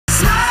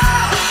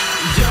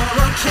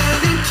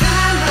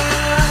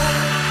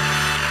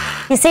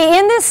You see,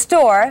 in this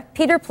store,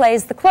 Peter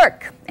plays the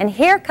clerk. And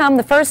here come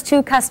the first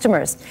two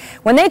customers.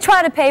 When they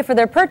try to pay for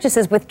their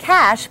purchases with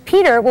cash,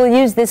 Peter will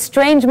use this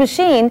strange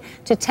machine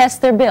to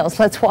test their bills.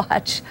 Let's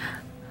watch.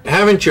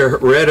 Haven't you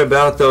read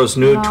about those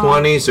new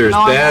 20s? There's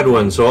bad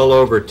ones all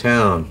over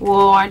town.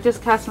 Well, I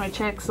just cashed my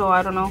check, so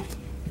I don't know.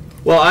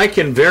 Well, I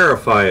can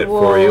verify it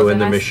for you in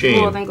the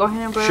machine. Well, then go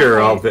ahead and verify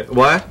Sure, it.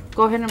 What?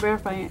 Go ahead and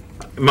verify it.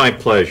 My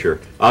pleasure.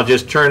 I'll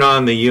just turn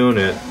on the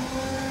unit,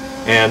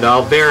 and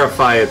I'll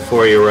verify it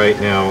for you right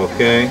now,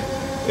 okay?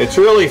 It's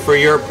really for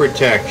your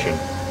protection.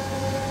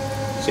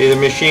 See, the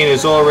machine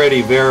is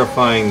already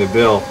verifying the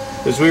bill,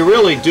 because we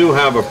really do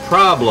have a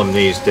problem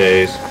these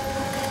days.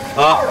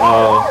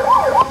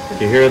 Uh-oh.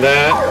 Did you hear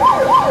that?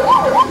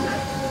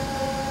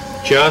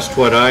 Just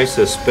what I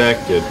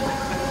suspected.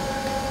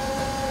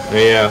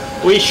 Yeah,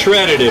 we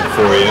shredded it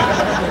for you.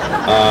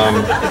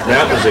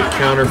 That was a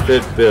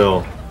counterfeit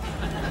bill.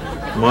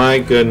 My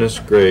goodness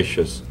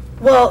gracious.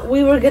 Well,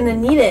 we were gonna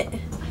need it.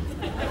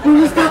 We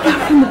just got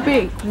that from the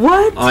bank.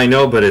 What? I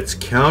know, but it's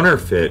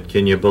counterfeit.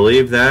 Can you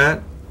believe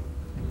that?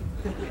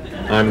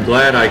 I'm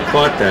glad I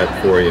caught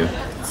that for you.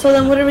 So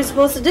then what are we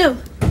supposed to do?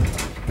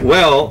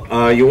 Well,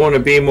 you want to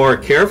be more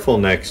careful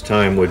next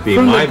time would be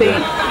my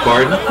bet.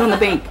 Pardon? From the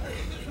bank.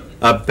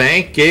 A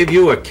bank gave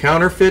you a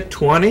counterfeit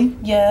 20?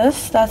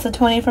 Yes, that's a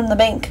 20 from the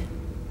bank.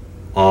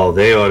 Oh,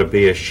 they ought to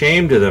be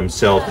ashamed of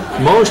themselves.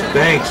 Most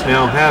banks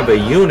now have a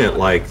unit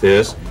like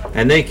this,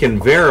 and they can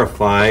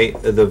verify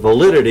the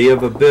validity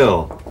of a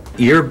bill.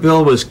 Your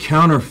bill was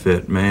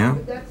counterfeit,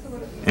 ma'am,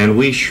 and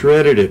we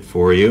shredded it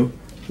for you.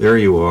 There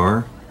you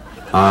are.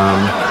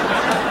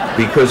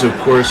 Because, of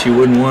course, you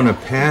wouldn't want to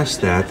pass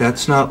that.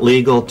 That's not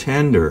legal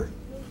tender.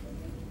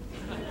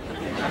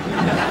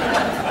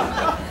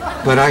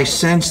 But I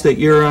sense that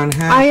you're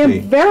unhappy. I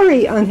am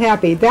very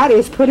unhappy. That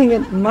is putting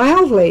it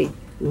mildly.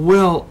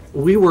 Well,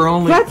 we were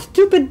only... That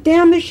stupid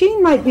damn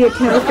machine might be a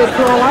counterfeit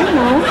for all I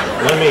know.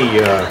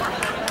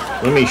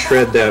 Let me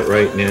shred that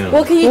right now.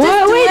 Well, can you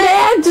just wait,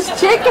 Dad, just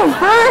check them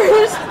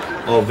first.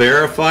 Oh,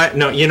 verify?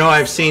 No, you know,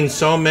 I've seen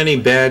so many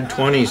bad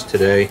 20s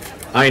today.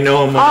 I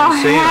know them when I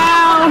see them. Oh,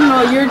 hell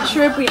no, you're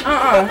tripping.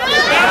 I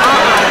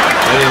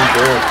didn't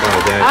verify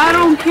that. I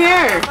don't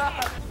care.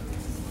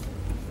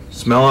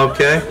 Smell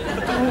okay?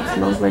 It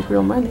smells like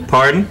real money.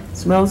 Pardon?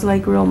 Smells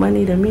like real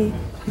money to me.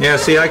 Yeah,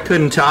 see, I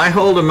couldn't tell. I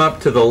hold them up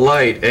to the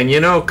light, and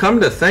you know, come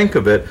to think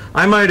of it,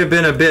 I might have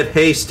been a bit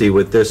hasty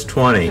with this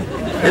 20.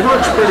 It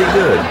looks pretty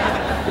good.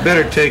 You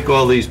better take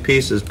all these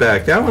pieces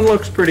back. That one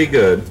looks pretty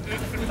good.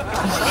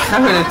 I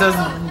mean, it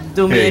doesn't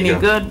do me any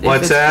good.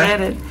 What's that?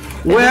 Shredded.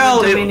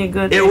 Well,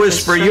 it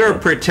was for your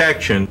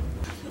protection.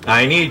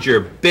 I need your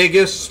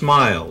biggest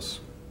smiles.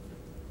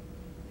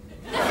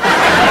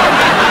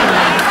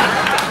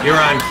 You're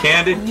on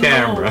Candid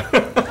Camera.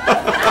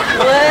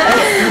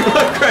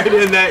 Look right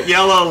in that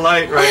yellow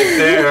light right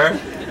there.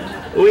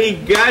 We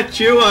got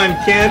you on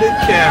Candid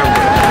Camera.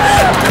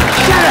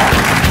 Shut up!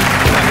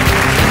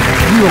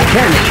 You on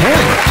Candid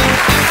Camera?